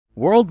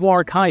World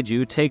War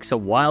Kaiju takes a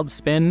wild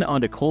spin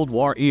on the Cold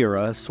War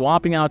era,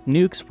 swapping out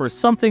nukes for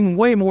something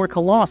way more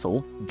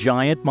colossal: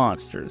 giant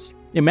monsters.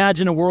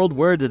 Imagine a world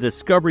where the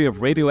discovery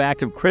of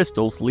radioactive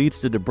crystals leads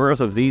to the birth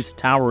of these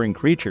towering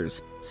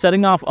creatures,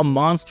 setting off a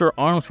monster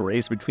arms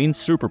race between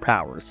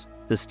superpowers.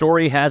 The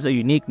story has a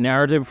unique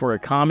narrative for a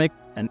comic,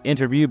 an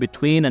interview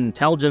between an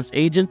intelligence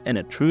agent and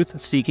a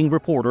truth-seeking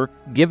reporter,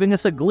 giving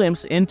us a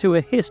glimpse into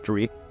a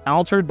history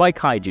altered by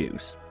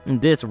kaijus. In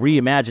this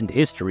reimagined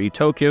history,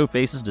 Tokyo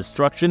faces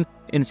destruction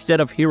instead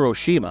of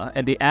Hiroshima,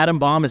 and the atom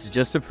bomb is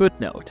just a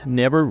footnote,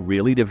 never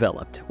really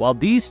developed. While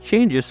these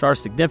changes are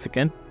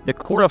significant, the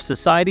core of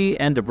society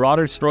and the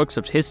broader strokes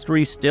of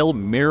history still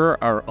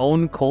mirror our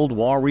own Cold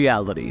War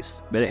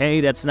realities. But hey,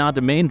 that's not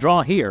the main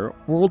draw here.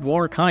 World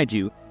War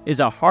Kaiju is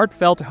a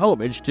heartfelt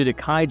homage to the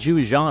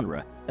kaiju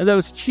genre and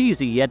those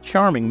cheesy yet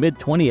charming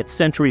mid-20th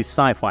century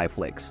sci-fi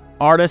flicks.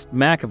 Artist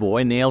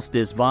McAvoy nails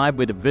this vibe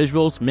with the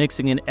visuals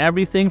mixing in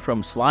everything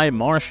from sly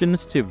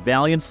Martians to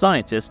valiant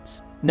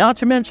scientists, not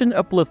to mention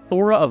a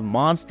plethora of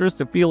monsters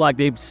to feel like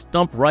they've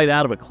stumped right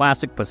out of a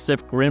classic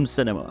Pacific Rim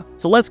cinema.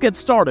 So let's get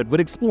started with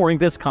exploring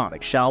this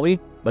comic, shall we?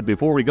 But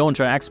before we go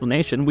into our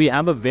explanation, we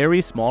have a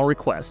very small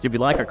request. If you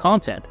like our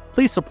content,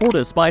 please support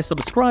us by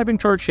subscribing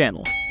to our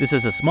channel. This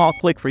is a small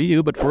click for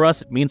you, but for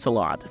us it means a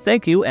lot.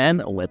 Thank you,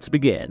 and let's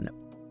begin.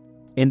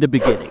 In the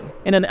beginning.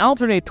 In an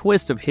alternate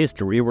twist of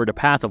history where the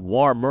path of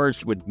war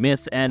merged with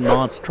myth and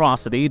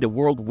monstrosity, the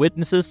world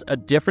witnesses a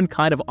different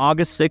kind of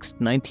August 6,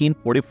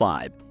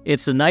 1945.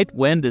 It's a night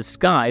when the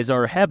skies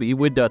are heavy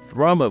with the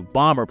thrum of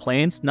bomber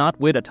planes, not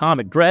with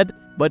atomic dread,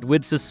 but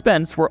with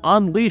suspense for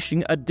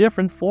unleashing a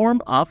different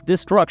form of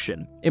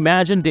destruction.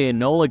 Imagine the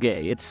Enola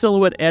Gay, its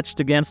silhouette etched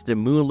against the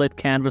moonlit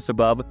canvas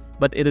above,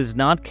 but it is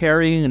not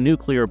carrying a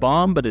nuclear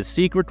bomb, but a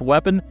secret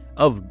weapon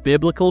of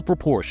biblical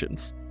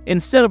proportions.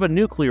 Instead of a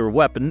nuclear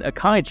weapon, a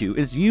kaiju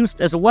is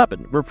used as a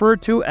weapon,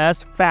 referred to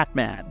as Fat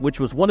Man, which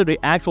was one of the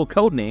actual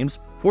code names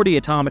for the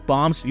atomic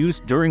bombs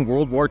used during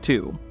World War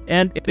II.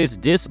 And it is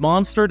this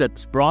monster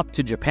that's brought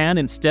to Japan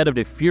instead of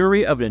the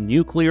fury of the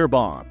nuclear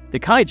bomb.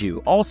 The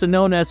kaiju, also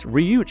known as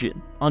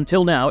Ryujin,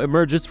 until now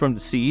emerges from the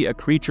sea, a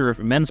creature of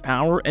immense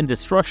power and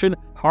destruction,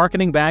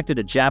 harkening back to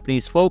the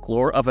Japanese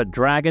folklore of a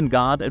dragon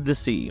god of the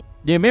sea.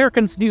 The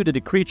Americans knew that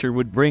the creature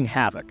would bring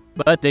havoc,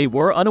 but they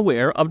were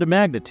unaware of the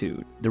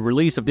magnitude. The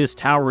release of this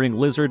towering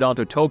lizard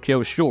onto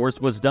Tokyo's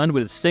shores was done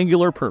with a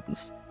singular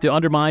purpose: to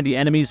undermine the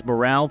enemy's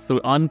morale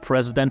through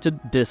unprecedented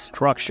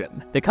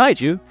destruction. The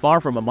kaiju,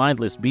 far from a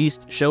mindless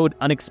beast, showed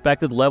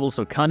unexpected levels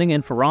of cunning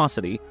and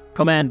ferocity,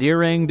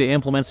 commandeering the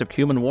implements of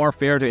human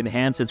warfare to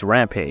enhance its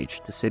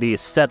rampage. The city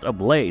is set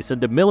ablaze,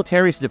 and the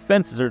military's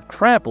defenses are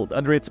trampled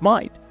under its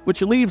might,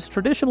 which leaves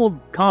traditional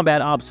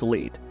combat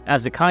obsolete.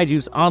 As the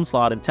kaiju's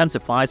onslaught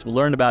intensifies, we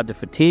learn about the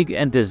fatigue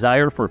and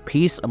desire for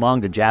peace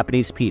among the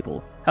Japanese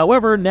people.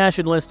 However,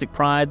 nationalistic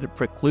pride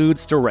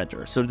precludes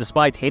surrender, so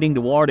despite hating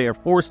the war, they are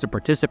forced to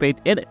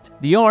participate in it.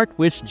 The art,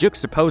 which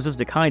juxtaposes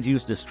the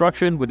kaiju's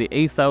destruction with the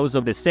ethos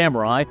of the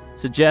samurai,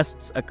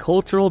 suggests a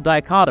cultural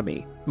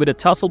dichotomy, with a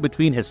tussle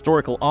between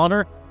historical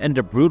honor and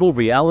the brutal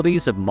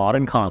realities of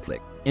modern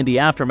conflict. In the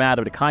aftermath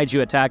of the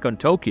kaiju attack on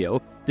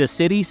Tokyo, the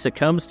city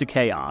succumbs to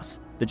chaos.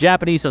 The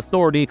Japanese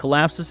authority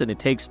collapses, and it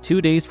takes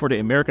 2 days for the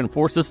American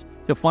forces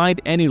to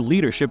find any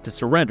leadership to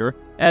surrender,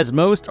 as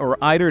most are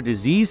either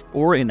diseased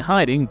or in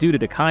hiding due to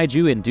the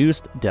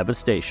kaiju-induced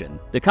devastation.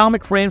 The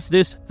comic frames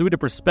this through the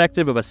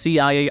perspective of a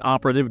CIA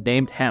operative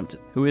named Hampton,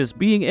 who is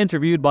being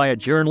interviewed by a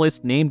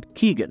journalist named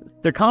Keegan.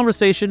 Their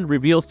conversation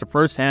reveals the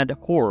first-hand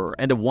horror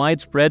and the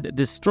widespread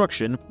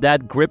destruction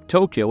that gripped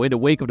Tokyo in the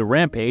wake of the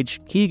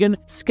rampage. Keegan,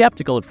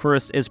 skeptical at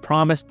first, is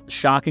promised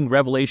shocking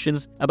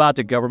revelations about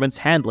the government's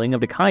handling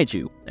of the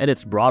kaiju and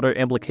its broader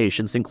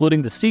implications,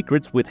 including the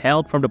secrets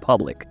withheld from the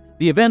public.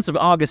 The events of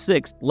August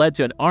 6th led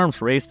to an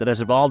arms race that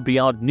has evolved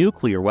beyond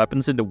nuclear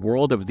weapons in the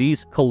world of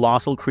these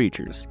colossal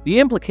creatures. The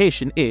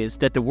implication is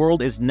that the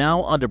world is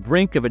now on the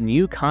brink of a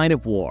new kind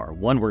of war,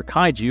 one where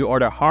kaiju are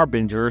the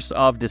harbingers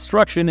of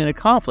destruction in a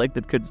conflict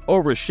that could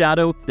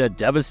overshadow the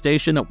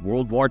devastation of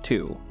World War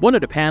II. One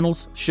of the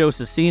panels shows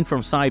a scene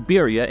from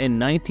Siberia in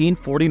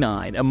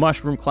 1949. A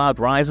mushroom cloud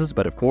rises,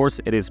 but of course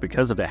it is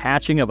because of the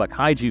hatching of a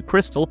kaiju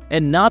crystal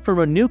and not from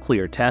a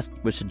nuclear test,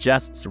 which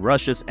suggests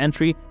Russia's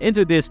entry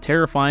into this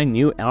terrifying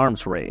new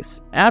arms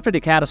race. After the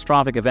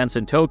catastrophic events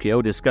in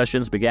Tokyo,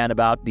 discussions began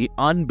about the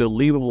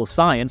unbelievable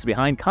science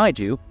behind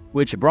kaiju,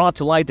 which brought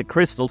to light the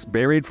crystals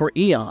buried for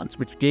eons,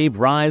 which gave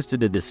rise to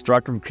the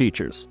destructive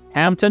creatures.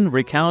 Hampton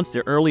recounts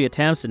the early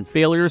attempts and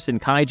failures in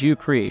kaiju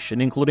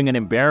creation, including an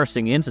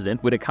embarrassing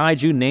incident with a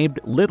kaiju named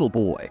Little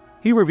Boy.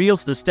 He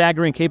reveals the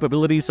staggering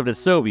capabilities of the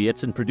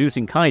Soviets in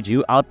producing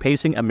kaiju,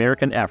 outpacing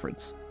American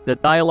efforts. The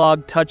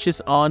dialogue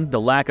touches on the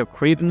lack of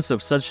credence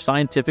of such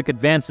scientific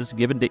advances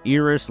given the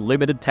era's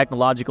limited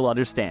technological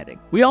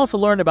understanding. We also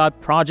learn about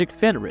Project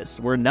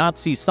Fenris, where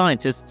Nazi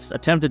scientists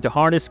attempted to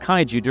harness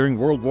kaiju during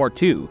World War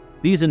II.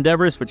 These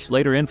endeavors, which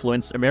later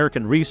influenced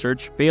American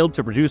research, failed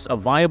to produce a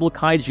viable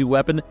kaiju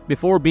weapon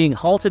before being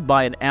halted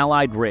by an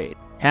Allied raid.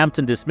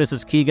 Hampton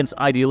dismisses Keegan's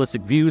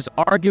idealistic views,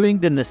 arguing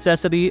the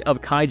necessity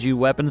of kaiju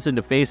weapons in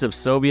the face of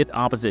Soviet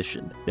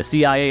opposition. The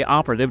CIA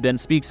operative then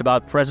speaks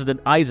about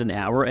President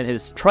Eisenhower and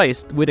his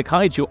tryst with a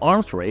kaiju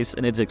arms race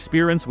and his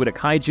experience with a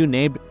kaiju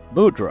named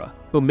Mudra,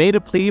 who made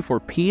a plea for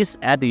peace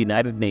at the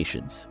United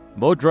Nations.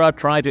 Mudra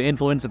tried to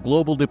influence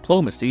global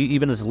diplomacy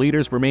even as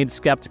leaders remained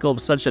skeptical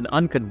of such an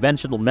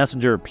unconventional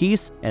messenger of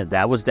peace, and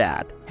that was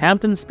that.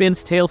 Hampton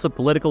spins tales of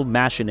political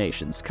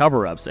machinations,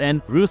 cover-ups,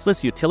 and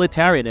ruthless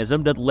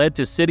utilitarianism that led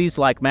to cities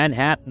like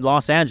Manhattan and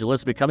Los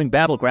Angeles becoming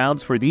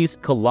battlegrounds for these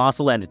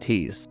colossal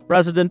entities.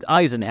 President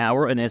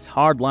Eisenhower and his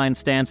hardline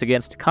stance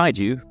against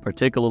kaiju,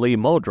 particularly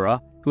Mudra,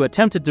 who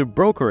attempted to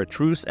broker a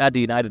truce at the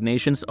United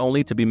Nations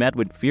only to be met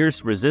with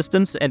fierce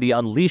resistance and the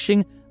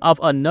unleashing of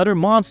another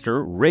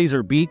monster,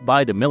 Razorbeak,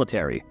 by the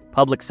military.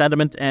 Public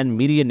sentiment and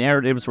media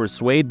narratives were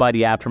swayed by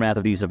the aftermath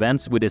of these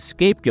events, with the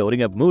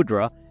scapegoating of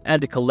Mudra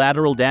and the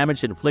collateral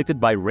damage inflicted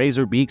by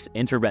Razorbeak's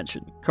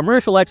intervention.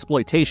 Commercial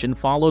exploitation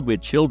followed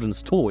with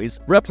children's toys,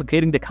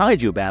 replicating the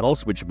kaiju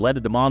battles, which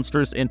blended the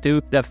monsters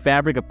into the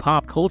fabric of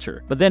pop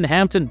culture. But then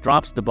Hampton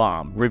drops the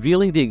bomb,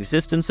 revealing the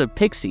existence of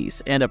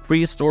pixies and a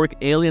prehistoric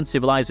alien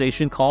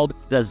civilization called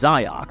the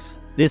Zyox.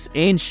 This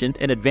ancient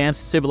and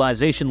advanced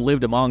civilization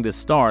lived among the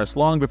stars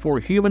long before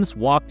humans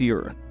walked the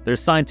Earth. Their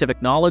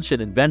scientific knowledge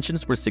and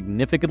inventions were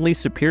significantly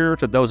superior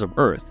to those of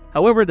Earth.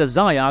 However, the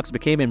Zyox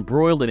became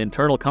embroiled in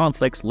internal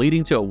conflicts,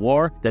 leading to a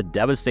war that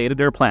devastated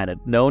their planet,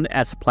 known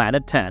as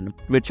Planet 10,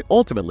 which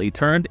ultimately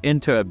turned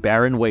into a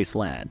barren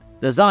wasteland.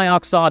 The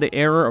Zyox saw the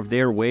error of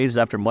their ways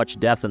after much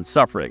death and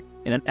suffering.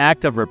 In an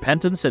act of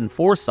repentance and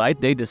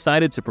foresight, they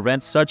decided to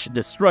prevent such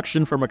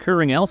destruction from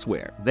occurring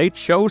elsewhere. They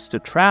chose to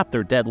trap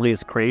their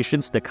deadliest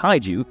creations, the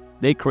kaiju,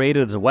 they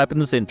created as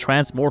weapons in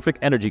transmorphic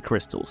energy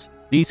crystals.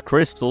 These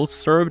crystals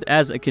served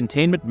as a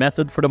containment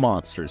method for the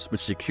monsters, which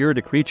secured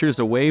the creatures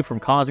away from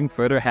causing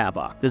further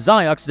havoc. The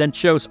Zyox then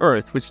chose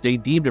Earth, which they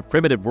deemed a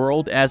primitive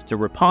world, as the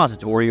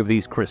repository of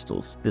these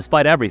crystals.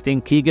 Despite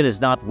everything, Keegan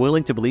is not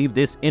willing to believe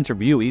this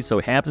interviewee,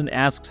 so Hampton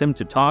asks him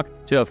to talk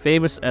to a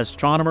famous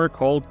astronomer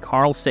called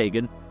Carl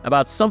Sagan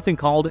about something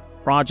called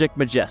Project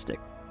Majestic.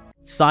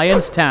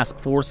 Science Task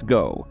Force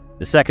Go.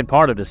 The second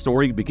part of the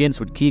story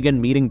begins with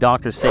Keegan meeting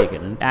Dr.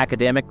 Sagan, an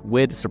academic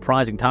with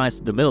surprising ties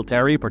to the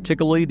military,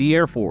 particularly the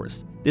Air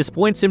Force. This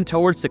points him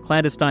towards the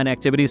clandestine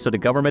activities of the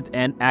government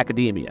and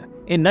academia.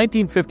 In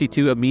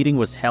 1952, a meeting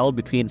was held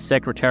between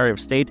Secretary of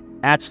State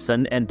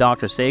Acheson and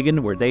Dr.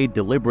 Sagan, where they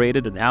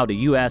deliberated on how the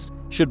U.S.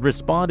 should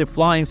respond if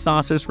flying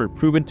saucers were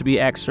proven to be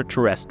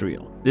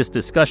extraterrestrial. This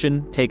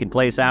discussion, taking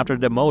place after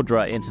the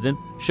Mudra incident,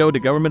 showed the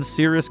government's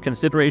serious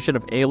consideration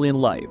of alien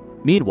life.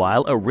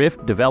 Meanwhile, a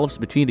rift develops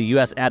between the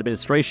U.S.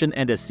 administration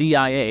and the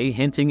CIA,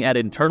 hinting at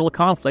internal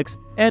conflicts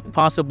and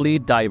possibly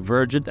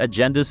divergent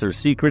agendas or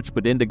secrets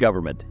within the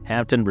government.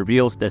 Hampton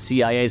reveals the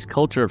CIA's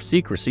culture of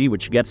secrecy,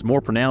 which gets more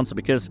pronounced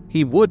because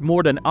he would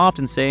more than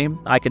often say,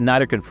 "I can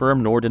neither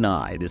confirm nor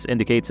deny." This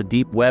indicates a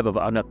deep web of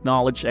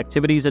unacknowledged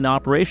activities and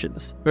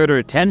operations.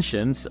 Further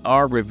tensions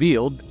are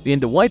revealed in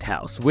the White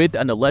House with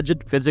an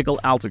alleged physical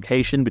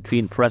altercation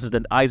between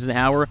President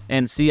Eisenhower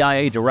and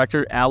CIA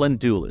Director Allen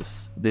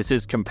Dulles. This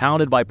is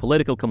compounded by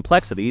political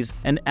complexities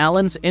and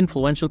Allen's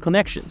influential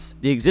connections.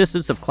 The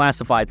existence of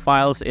classified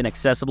files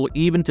inaccessible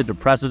even to the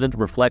president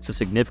reflects a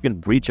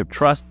significant breach of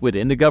trust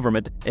within the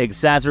government,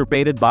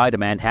 exacerbated by the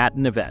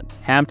Manhattan event.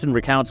 Hampton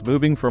recounts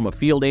moving from a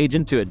field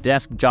agent to a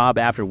desk job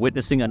after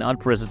witnessing an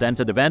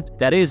unprecedented event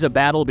that is a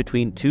battle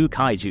between two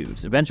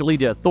kaijus. Eventually,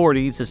 the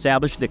authorities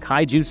established the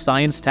Kaiju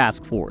Science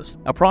Task Force,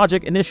 a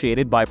project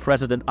initiated by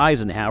President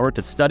Eisenhower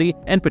to study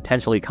and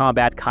potentially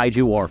combat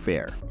kaiju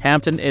warfare.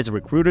 Hampton is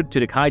recruited to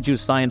the Kaiju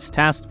Science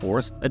Task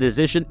Force, a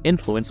decision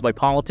influenced by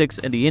politics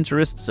and the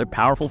interests of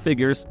powerful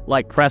figures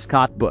like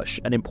Prescott Bush,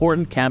 an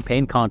important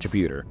campaign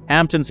contributor.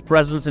 Hampton's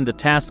presence in the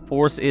task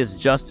force is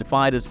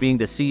justified as being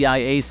the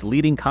CIA's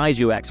leading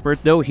kaiju expert,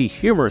 though he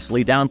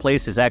humorously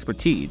downplays his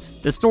expertise.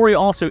 The story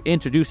also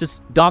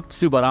introduces Dr.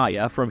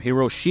 Tsubaraya from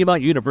Hiroshima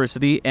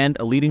University and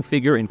a leading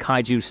figure in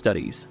kaiju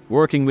studies.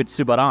 Working with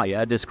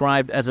Tsubaraya,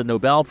 described as a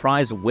Nobel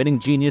Prize-winning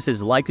genius,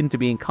 is likened to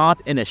being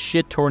caught in a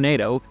shit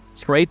tornado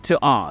straight to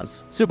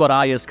Oz.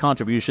 Tsubaraya's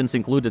contributions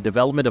include the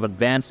development of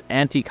advanced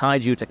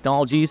anti-kaiju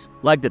technologies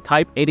like the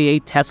Type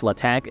 88 Tesla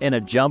tank and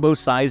a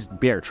jumbo-sized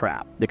bear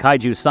trap. The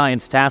Kaiju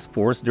Science Task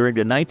Force during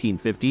the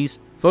 1950s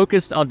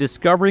focused on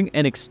discovering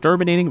and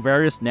exterminating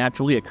various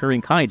naturally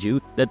occurring kaiju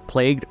that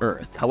plagued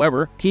Earth.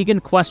 However, Keegan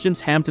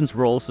questions Hampton's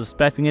role,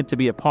 suspecting it to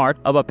be a part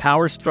of a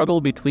power struggle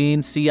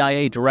between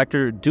CIA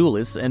Director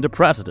Dulles and the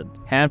President.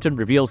 Hampton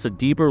reveals a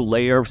deeper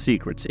layer of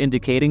secrets,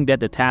 indicating that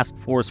the task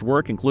force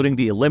work, including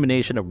the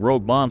elimination of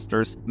rogue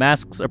monsters,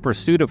 masks a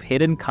pursuit of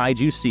hidden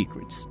kaiju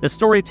secrets. The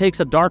story takes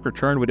a darker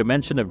turn with a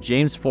mention of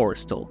James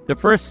Forrestal, the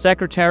first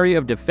Secretary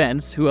of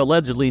Defense who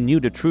allegedly knew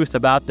the truth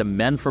about the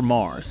men from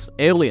Mars,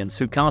 aliens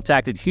who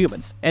contacted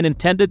humans and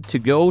intended to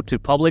go to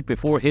public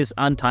before his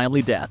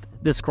untimely death,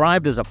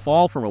 described as a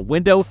fall from a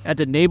window at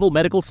the Naval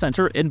Medical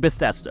Center in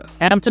Bethesda.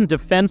 Hampton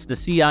defends the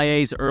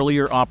CIA's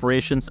earlier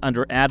operations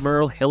under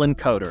Admiral Helen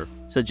Coder,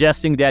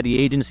 suggesting that the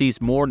agency's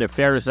more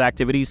nefarious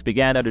activities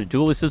began under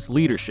Dulles'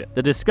 leadership.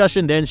 The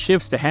discussion then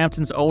shifts to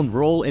Hampton's own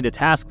role in the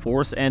task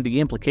force and the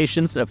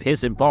implications of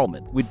his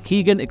involvement, with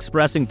Keegan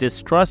expressing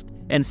distrust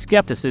and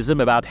skepticism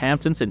about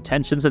Hampton's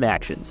intentions and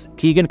actions.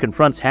 Keegan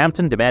confronts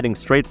Hampton, demanding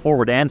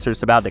straightforward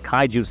answers about the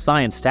Kaiju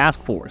Science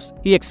Task Force.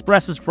 He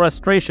expresses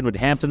frustration with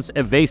Hampton's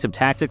evasive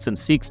tactics and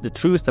seeks the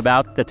truth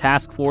about the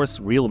task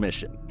force's real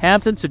mission.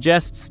 Hampton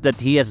suggests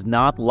that he has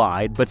not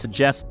lied, but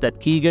suggests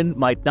that Keegan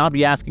might not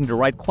be asking the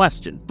right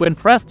question. When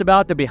pressed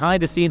about the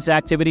behind-the-scenes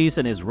activities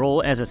and his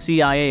role as a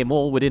CIA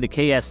mole within the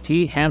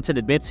KST, Hampton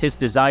admits his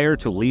desire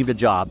to leave the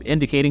job,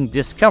 indicating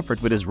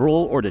discomfort with his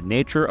role or the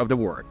nature of the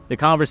work. The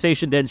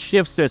conversation then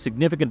shifts to a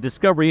significant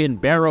discovery in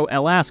Barrow,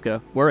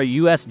 Alaska, where a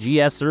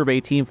USGS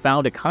survey team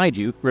found a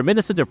kaiju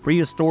reminiscent of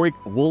prehistoric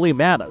woolly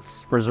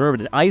mammoths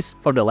preserved in ice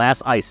from the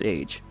last ice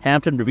age.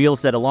 Hampton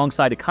reveals that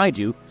alongside the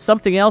kaiju,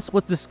 something else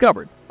was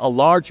discovered, a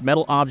large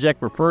metal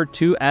object referred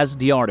to as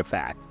the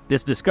artifact.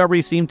 This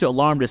discovery seemed to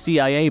alarm the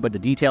CIA, but the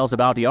details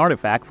about the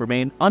artifact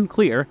remain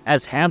unclear,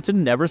 as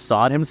Hampton never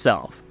saw it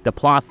himself. The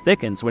plot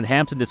thickens when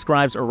Hampton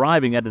describes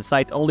arriving at the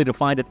site only to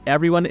find that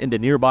everyone in the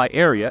nearby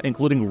area,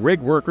 including rig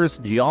workers,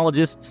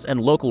 geologists,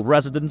 and local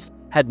residents,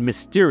 had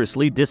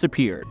mysteriously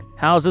disappeared.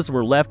 Houses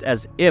were left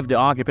as if the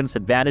occupants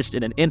had vanished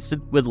in an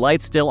instant, with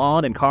lights still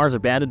on and cars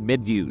abandoned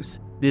mid-use.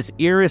 This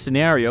eerie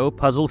scenario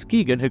puzzles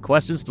Keegan, who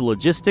questions the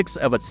logistics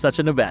of such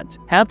an event.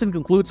 Hampton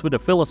concludes with a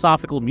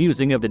philosophical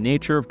musing of the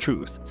nature of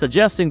truth,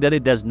 suggesting that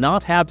it does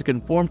not have to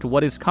conform to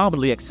what is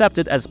commonly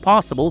accepted as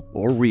possible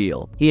or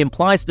real. He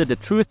implies that the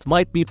truth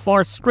might be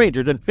far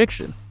stranger than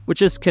fiction,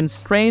 which is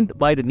constrained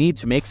by the need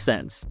to make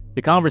sense.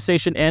 The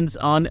conversation ends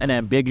on an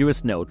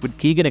ambiguous note, with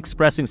Keegan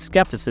expressing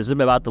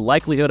skepticism about the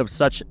likelihood of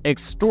such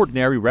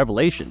extraordinary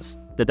revelations.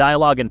 The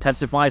dialogue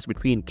intensifies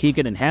between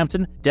Keegan and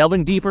Hampton,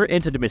 delving deeper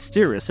into the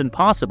mysterious and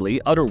possibly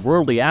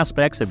otherworldly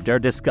aspects of their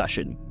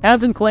discussion.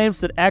 Hampton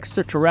claims that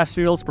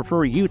extraterrestrials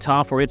prefer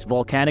Utah for its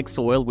volcanic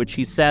soil, which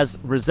he says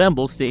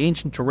resembles the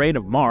ancient terrain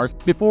of Mars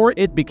before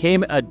it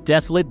became a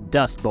desolate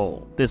dust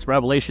bowl. This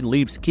revelation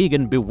leaves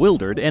Keegan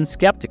bewildered and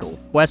skeptical,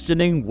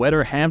 questioning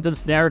whether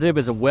Hampton's narrative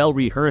is a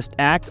well-rehearsed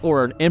act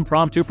or an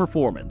impromptu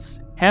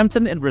performance.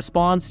 Hampton, in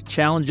response,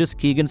 challenges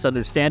Keegan's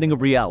understanding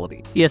of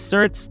reality. He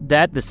asserts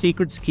that the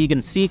secrets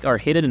Keegan seeks are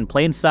hidden in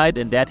plain sight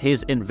and that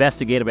his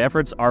investigative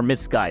efforts are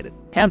misguided.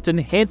 Hampton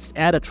hints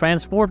at a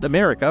transformed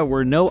America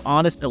where no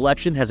honest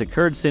election has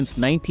occurred since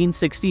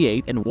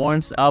 1968 and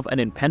warns of an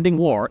impending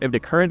war if the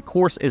current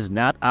course is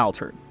not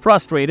altered.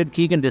 Frustrated,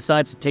 Keegan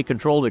decides to take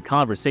control of the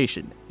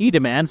conversation. He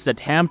demands that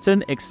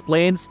Hampton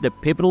explains the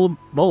pivotal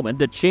moment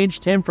that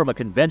changed him from a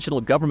conventional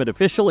government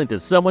official into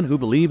someone who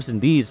believes in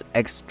these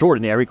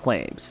extraordinary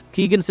claims.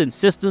 Keegan's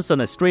insistence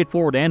on a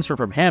straightforward answer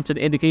from Hampton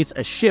indicates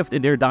a shift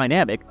in their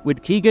dynamic,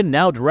 with Keegan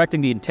now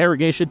directing the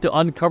interrogation to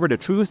uncover the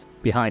truth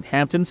behind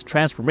Hampton's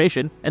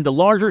transformation and the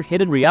larger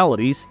hidden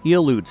realities he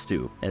alludes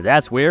to. And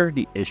that's where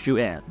the issue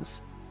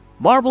ends.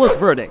 Marvelous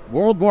verdict.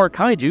 World War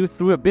Kaiju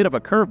threw a bit of a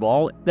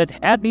curveball that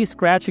had me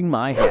scratching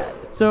my head.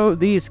 So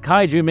these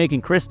kaiju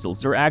making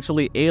crystals, they're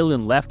actually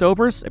alien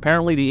leftovers?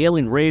 Apparently the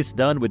alien race,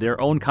 done with their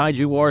own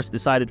kaiju wars,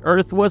 decided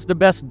Earth was the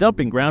best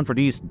dumping ground for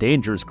these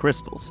dangerous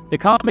crystals. The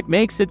comic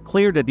makes it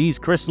clear that these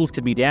crystals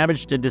can be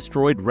damaged and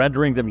destroyed,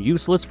 rendering them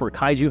useless for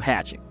kaiju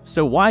hatching.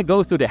 So why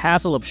go through the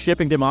hassle of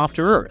shipping them off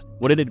to Earth?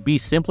 Wouldn't it be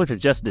simpler to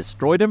just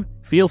destroy them?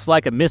 Feels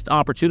like a missed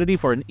opportunity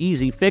for an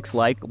easy fix,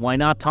 like why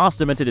not toss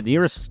them into the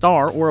nearest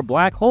star or a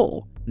black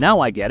hole?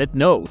 Now I get it.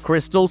 No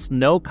crystals,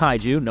 no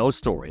kaiju, no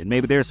story. And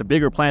maybe there's a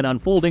bigger plan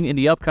unfolding in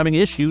the upcoming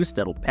issues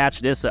that'll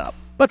patch this up.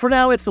 But for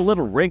now, it's a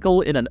little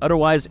wrinkle in an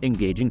otherwise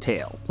engaging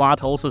tale.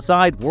 Plot holes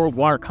aside, World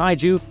War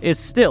Kaiju is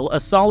still a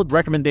solid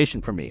recommendation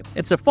for me.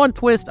 It's a fun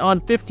twist on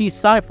 50s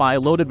sci-fi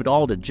loaded with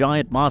all the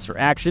giant monster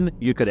action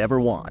you could ever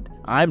want.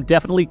 I'm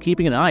definitely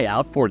keeping an eye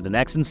out for the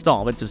next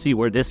installment to see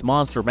where this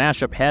monster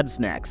mashup heads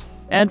next.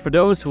 And for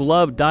those who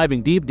love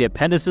diving deep, the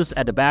appendices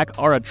at the back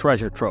are a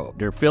treasure trove.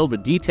 They're filled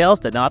with details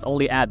that not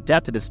only add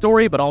depth to the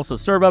story, but also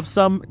serve up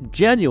some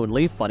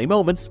genuinely funny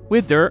moments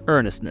with their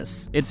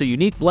earnestness. It's a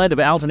unique blend of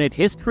alternate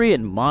history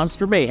and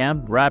monster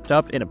mayhem wrapped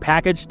up in a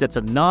package that's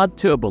a nod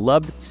to a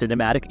beloved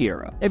cinematic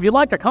era. If you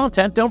liked our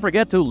content, don't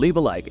forget to leave a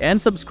like and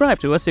subscribe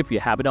to us if you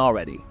haven't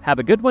already. Have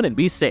a good one and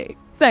be safe.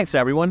 Thanks,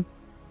 everyone.